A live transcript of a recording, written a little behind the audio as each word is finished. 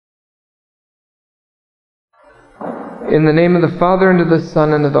In the name of the Father, and of the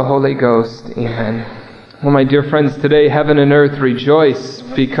Son, and of the Holy Ghost. Amen. Well, my dear friends, today heaven and earth rejoice,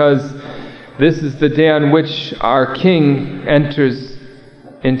 because this is the day on which our King enters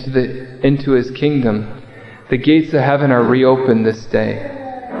into his kingdom. The gates of heaven are reopened this day.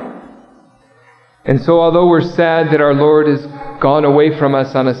 And so although we're sad that our Lord is gone away from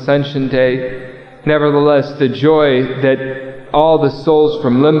us on Ascension Day, nevertheless the joy that all the souls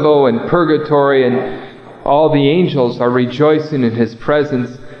from limbo and purgatory and all the angels are rejoicing in His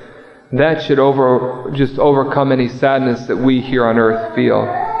presence, that should just overcome any sadness that we here on earth feel.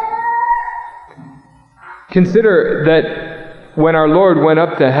 Consider that when our Lord went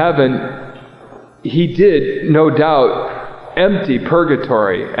up to heaven, He did, no doubt, empty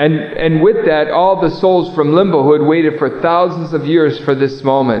purgatory. And with that, all the souls from limbo who had waited for thousands of years for this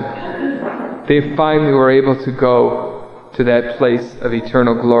moment, they finally were able to go to that place of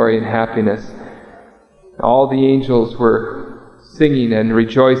eternal glory and happiness. All the angels were singing and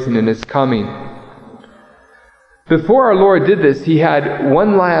rejoicing in His coming. Before our Lord did this, He had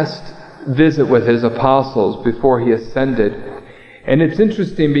one last visit with His apostles before He ascended. And it's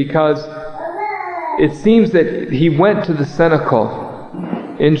interesting because it seems that He went to the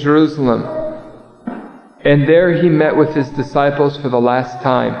cenacle in Jerusalem, and there He met with His disciples for the last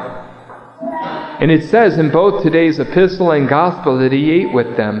time. And it says in both today's epistle and gospel that He ate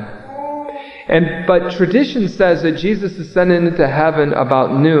with them. But tradition says that Jesus ascended into heaven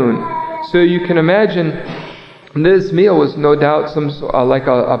about noon. So you can imagine this meal was no doubt like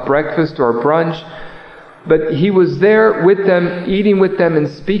a breakfast or a brunch. But He was there with them, eating with them and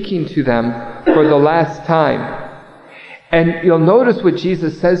speaking to them for the last time. And you'll notice what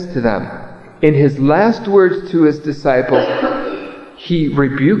Jesus says to them. In His last words to His disciples, He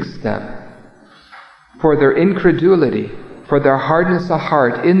rebukes them for their incredulity, for their hardness of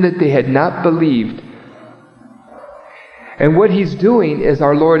heart, in that they had not believed. And what He's doing is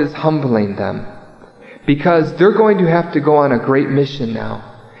our Lord is humbling them, because they're going to have to go on a great mission now.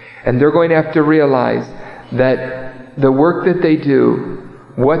 And they're going to have to realize that the work that they do,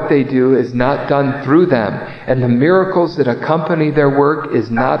 what they do, is not done through them. And the miracles that accompany their work is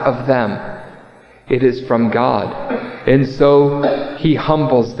not of them. It is from God. And so He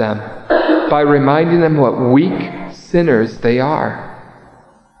humbles them by reminding them what weak sinners they are.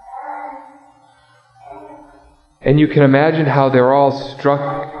 And you can imagine how they're all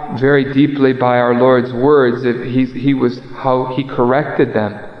struck very deeply by our Lord's words. How He corrected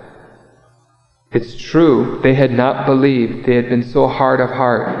them. It's true, they had not believed. They had been so hard of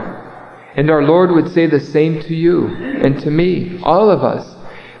heart. And our Lord would say the same to you and to me, all of us,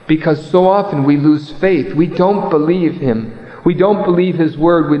 because so often we lose faith. We don't believe Him. We don't believe His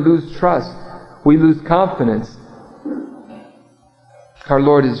word. We lose trust. We lose confidence. Our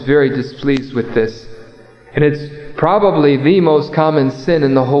Lord is very displeased with this. And it's probably the most common sin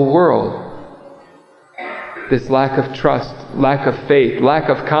in the whole world. This lack of trust, lack of faith, lack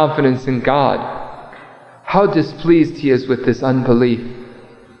of confidence in God. How displeased He is with this unbelief.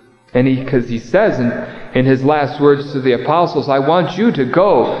 And because He says in His last words to the apostles, I want you to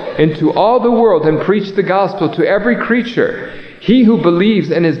go into all the world and preach the gospel to every creature. He who believes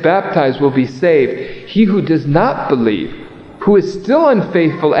and is baptized will be saved. He who does not believe, who is still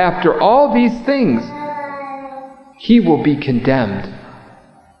unfaithful after all these things, he will be condemned.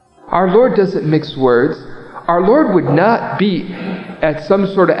 Our Lord doesn't mix words. Our Lord would not be at some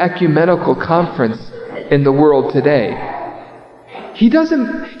sort of ecumenical conference in the world today. He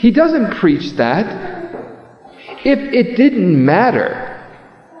doesn't preach that. If it didn't matter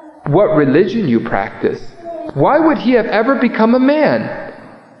what religion you practice, why would He have ever become a man?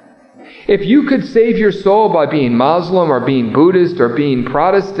 If you could save your soul by being Muslim or being Buddhist or being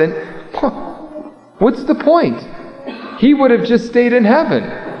Protestant, what's the point? He would have just stayed in heaven.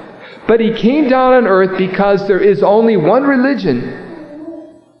 But He came down on earth because there is only one religion.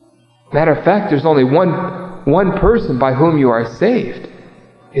 Matter of fact, there's only one person by whom you are saved.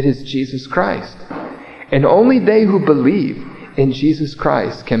 It is Jesus Christ. And only they who believe in Jesus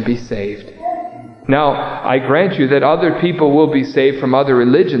Christ can be saved. Now, I grant you that other people will be saved from other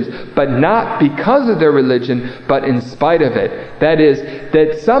religions, but not because of their religion, but in spite of it. That is,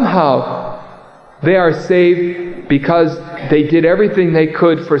 that somehow they are saved because they did everything they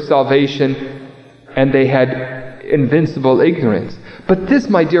could for salvation and they had invincible ignorance. But this,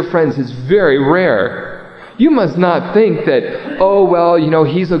 my dear friends, is very rare. You must not think that, oh, well,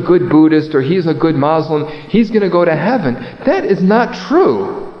 he's a good Buddhist or he's a good Muslim, he's going to go to heaven. That is not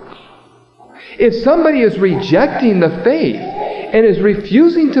true. If somebody is rejecting the faith and is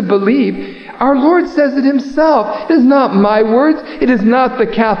refusing to believe, Our Lord says it himself. It is not my words. It is not the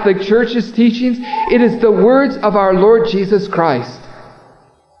Catholic Church's teachings. It is the words of our Lord Jesus Christ.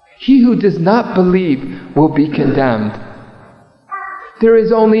 He who does not believe will be condemned. There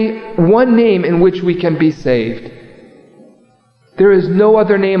is only one name in which we can be saved. There is no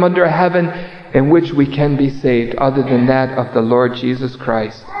other name under heaven in which we can be saved other than that of the Lord Jesus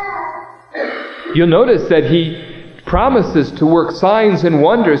Christ. You'll notice that he promises to work signs and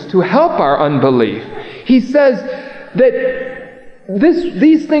wonders to help our unbelief. He says that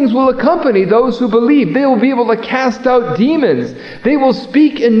these things will accompany those who believe. They will be able to cast out demons. They will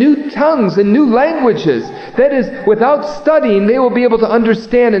speak in new tongues and new languages. That is, without studying, they will be able to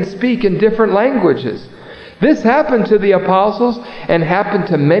understand and speak in different languages. This happened to the apostles and happened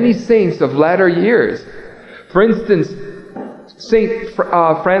to many saints of latter years. For instance, St.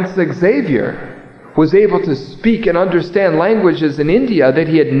 Francis Xavier was able to speak and understand languages in India that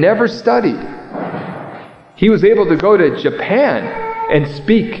he had never studied. He was able to go to Japan and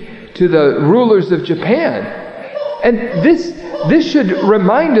speak to the rulers of Japan. And this should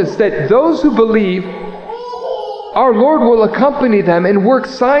remind us that those who believe, our Lord will accompany them and work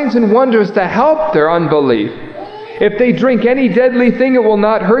signs and wonders to help their unbelief. If they drink any deadly thing, it will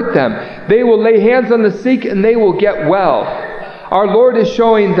not hurt them. They will lay hands on the sick and they will get well. Our Lord is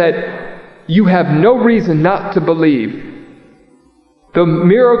showing that you have no reason not to believe. The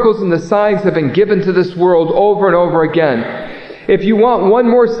miracles and the signs have been given to this world over and over again. If you want one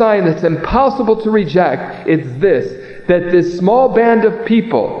more sign that's impossible to reject, it's this, that this small band of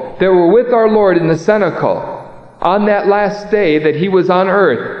people that were with our Lord in the cenacle on that last day that he was on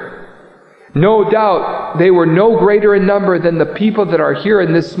earth, no doubt they were no greater in number than the people that are here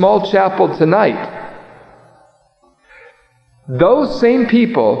in this small chapel tonight. Those same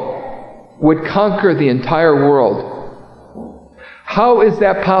people would conquer the entire world. How is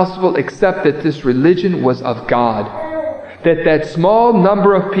that possible except that this religion was of God? That small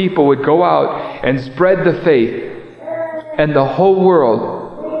number of people would go out and spread the faith, and the whole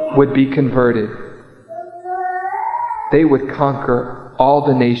world would be converted. They would conquer all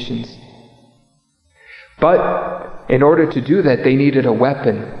the nations. But in order to do that, they needed a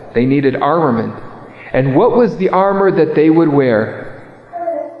weapon. They needed armament. And what was the armor that they would wear?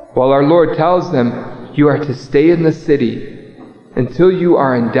 Well, our Lord tells them, you are to stay in the city until you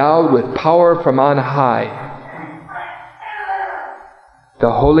are endowed with power from on high.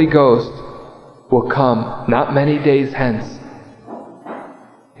 The Holy Ghost will come not many days hence.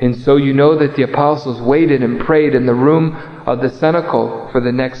 And so you know that the apostles waited and prayed in the room of the cenacle for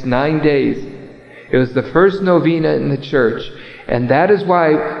the next 9 days. It was the first novena in the church, and that is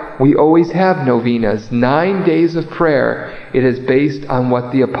why we always have novenas, 9 days of prayer. It is based on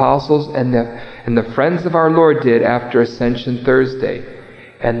what the apostles and the friends of our Lord did after Ascension Thursday.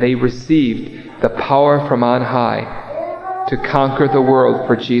 And they received the power from on high to conquer the world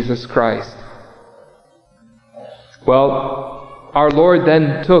for Jesus Christ. Well, our Lord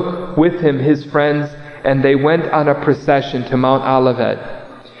then took with him his friends, and they went on a procession to Mount Olivet.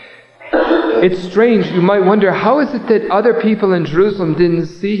 It's strange, you might wonder, how is it that other people in Jerusalem didn't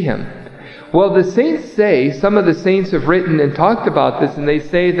see him? Well, the saints say, some of the saints have written and talked about this, and they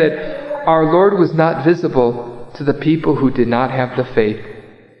say that our Lord was not visible to the people who did not have the faith.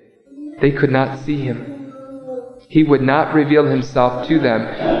 They could not see him. He would not reveal himself to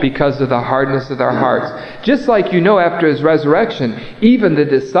them because of the hardness of their hearts. Just like after his resurrection, even the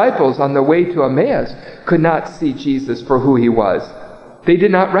disciples on the way to Emmaus could not see Jesus for who he was. They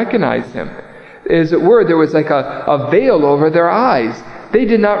did not recognize him. As it were, there was like a veil over their eyes. They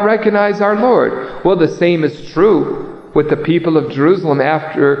did not recognize our Lord. Well, the same is true with the people of Jerusalem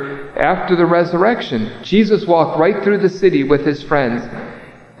after the resurrection. Jesus walked right through the city with his friends,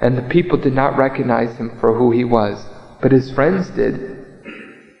 and the people did not recognize him for who he was. But his friends did.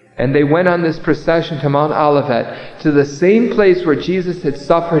 And they went on this procession to Mount Olivet, to the same place where Jesus had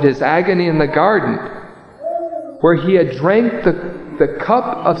suffered his agony in the garden, where he had drank the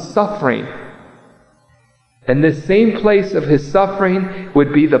cup of suffering. And this same place of his suffering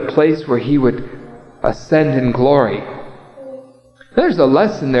would be the place where he would ascend in glory. There's a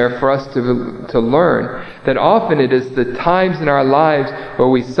lesson there for us to learn, that often it is the times in our lives where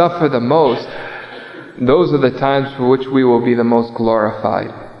we suffer the most, those are the times for which we will be the most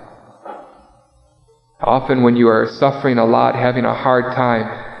glorified. Often when you are suffering a lot, having a hard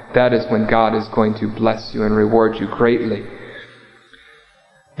time, that is when God is going to bless you and reward you greatly.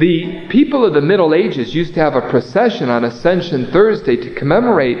 The people of the Middle Ages used to have a procession on Ascension Thursday to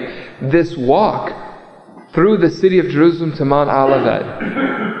commemorate this walk through the city of Jerusalem to Mount Olivet.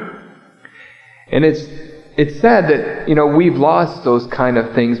 And it's it's sad that, we've lost those kind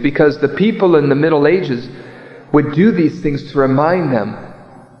of things, because the people in the Middle Ages would do these things to remind them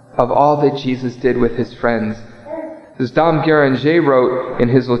of all that Jesus did with his friends. As Dom Guéranger wrote in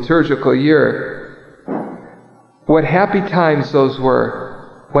his liturgical year, what happy times those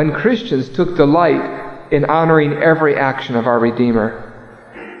were when Christians took delight in honoring every action of our Redeemer.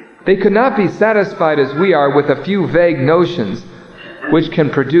 They could not be satisfied as we are with a few vague notions which can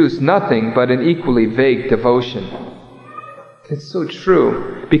produce nothing but an equally vague devotion. It's so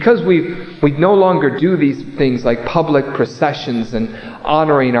true. Because we no longer do these things like public processions and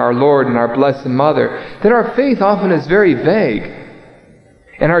honoring our Lord and our Blessed Mother, then our faith often is very vague.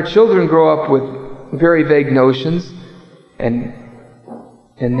 And our children grow up with very vague notions, and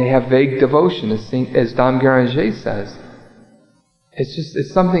they have vague devotion, as Dom Guéranger says.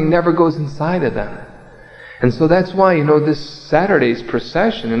 It's something that never goes inside of them. And so that's why, this Saturday's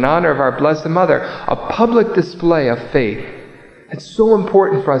procession in honor of our Blessed Mother, a public display of faith. It's so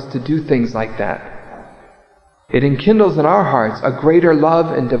important for us to do things like that. It enkindles in our hearts a greater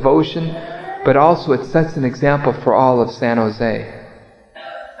love and devotion, but also it sets an example for all of San Jose.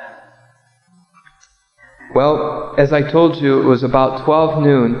 Well, as I told you, it was about 12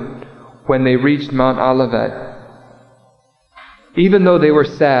 noon when they reached Mount Olivet. Even though they were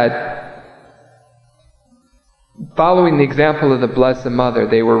sad, following the example of the Blessed Mother,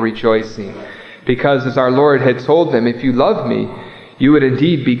 they were rejoicing. Because as our Lord had told them, if you love me, you would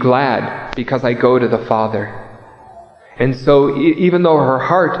indeed be glad, because I go to the Father. And so even though her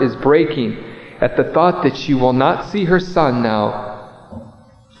heart is breaking at the thought that she will not see her son now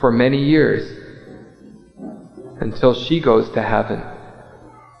for many years, until she goes to heaven,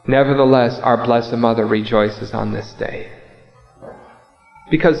 nevertheless our Blessed Mother rejoices on this day.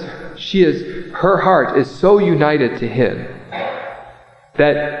 Because her heart is so united to him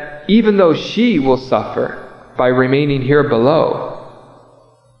that even though she will suffer by remaining here below,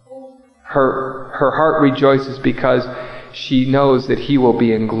 her heart rejoices because she knows that he will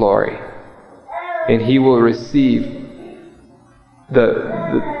be in glory and he will receive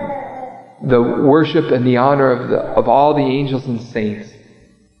the worship and the honor of all the angels and saints.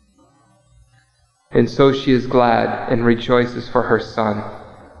 And so she is glad and rejoices for her son.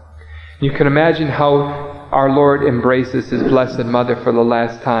 You can imagine how our Lord embraces his Blessed Mother for the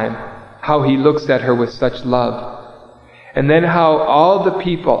last time, how he looks at her with such love. And then how all the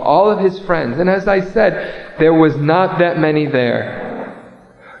people, all of his friends, and as I said, there was not that many there.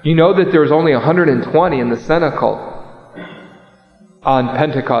 You know that there was only 120 in the cenacle on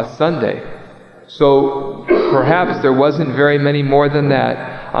Pentecost Sunday. So perhaps there wasn't very many more than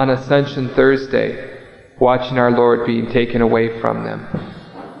that on Ascension Thursday, watching our Lord being taken away from them.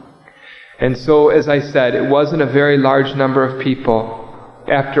 And so, as I said, it wasn't a very large number of people.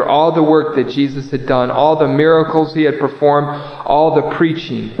 After all the work that Jesus had done, all the miracles he had performed, all the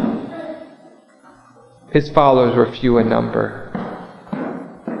preaching, his followers were few in number.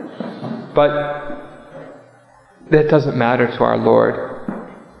 But that doesn't matter to our Lord.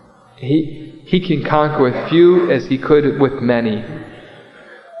 He can conquer with few as he could with many.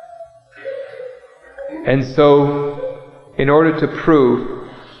 And so, in order to prove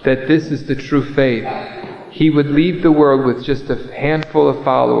that this is the true faith, he would leave the world with just a handful of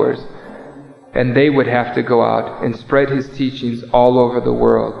followers, and they would have to go out and spread his teachings all over the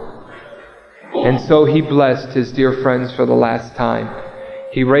world. And so he blessed his dear friends for the last time.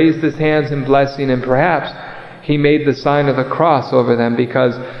 He raised his hands in blessing, and perhaps he made the sign of the cross over them,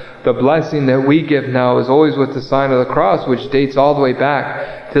 because the blessing that we give now is always with the sign of the cross, which dates all the way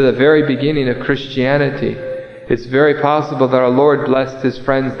back to the very beginning of Christianity. It's very possible that our Lord blessed his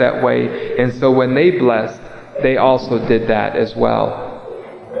friends that way, and so when they blessed, they also did that as well.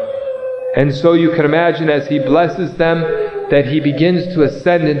 And so you can imagine as he blesses them that he begins to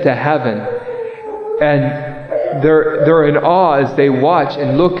ascend into heaven, and they're in awe as they watch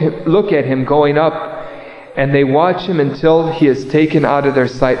and look at him going up, and they watch him until he is taken out of their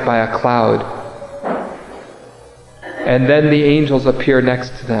sight by a cloud. And then the angels appear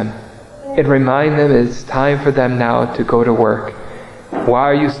next to them and remind them it's time for them now to go to work. Why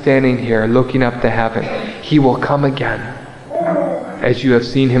are you standing here looking up to heaven? He will come again, as you have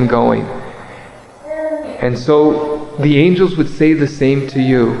seen him going. And so the angels would say the same to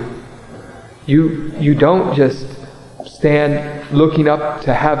you. You don't just stand looking up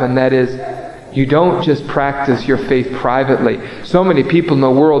to heaven, that is, you don't just practice your faith privately. So many people in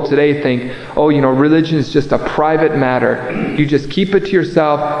the world today think, religion is just a private matter. You just keep it to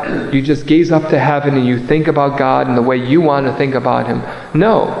yourself. You just gaze up to heaven and you think about God in the way you want to think about him.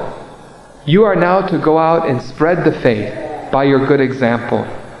 No. You are now to go out and spread the faith by your good example,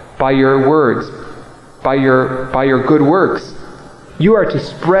 by your words, by your good works. You are to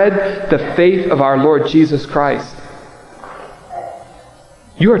spread the faith of our Lord Jesus Christ.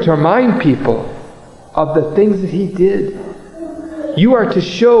 You are to remind people of the things that He did. You are to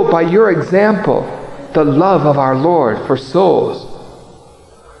show by your example the love of our Lord for souls.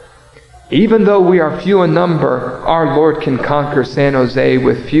 Even though we are few in number, our Lord can conquer San Jose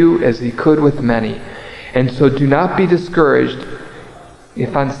with few as He could with many. And so do not be discouraged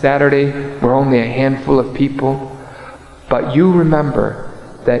if on Saturday we're only a handful of people. But you remember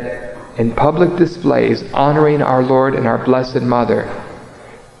that in public displays honoring our Lord and our Blessed Mother,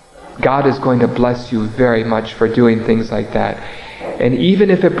 God is going to bless you very much for doing things like that. And even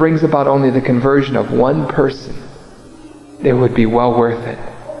if it brings about only the conversion of one person, it would be well worth it.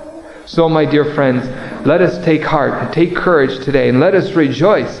 So, my dear friends, let us take heart and take courage today, and let us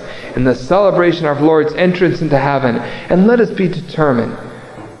rejoice in the celebration of our Lord's entrance into heaven, and let us be determined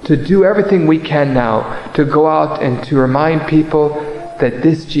to do everything we can now to go out and to remind people that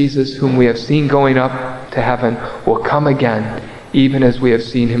this Jesus whom we have seen going up to heaven will come again, even as we have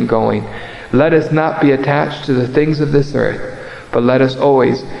seen Him going. Let us not be attached to the things of this earth, but let us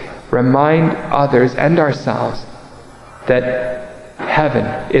always remind others and ourselves that heaven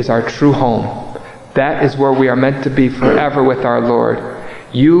is our true home. That is where we are meant to be forever with our Lord.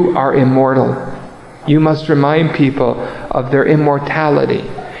 You are immortal. You must remind people of their immortality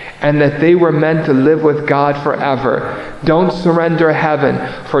and that they were meant to live with God forever. Don't surrender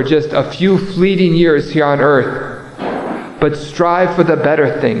heaven for just a few fleeting years here on earth, but strive for the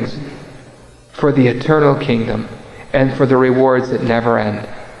better things, for the eternal kingdom, and for the rewards that never end.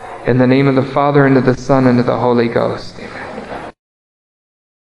 In the name of the Father, and of the Son, and of the Holy Ghost. Amen.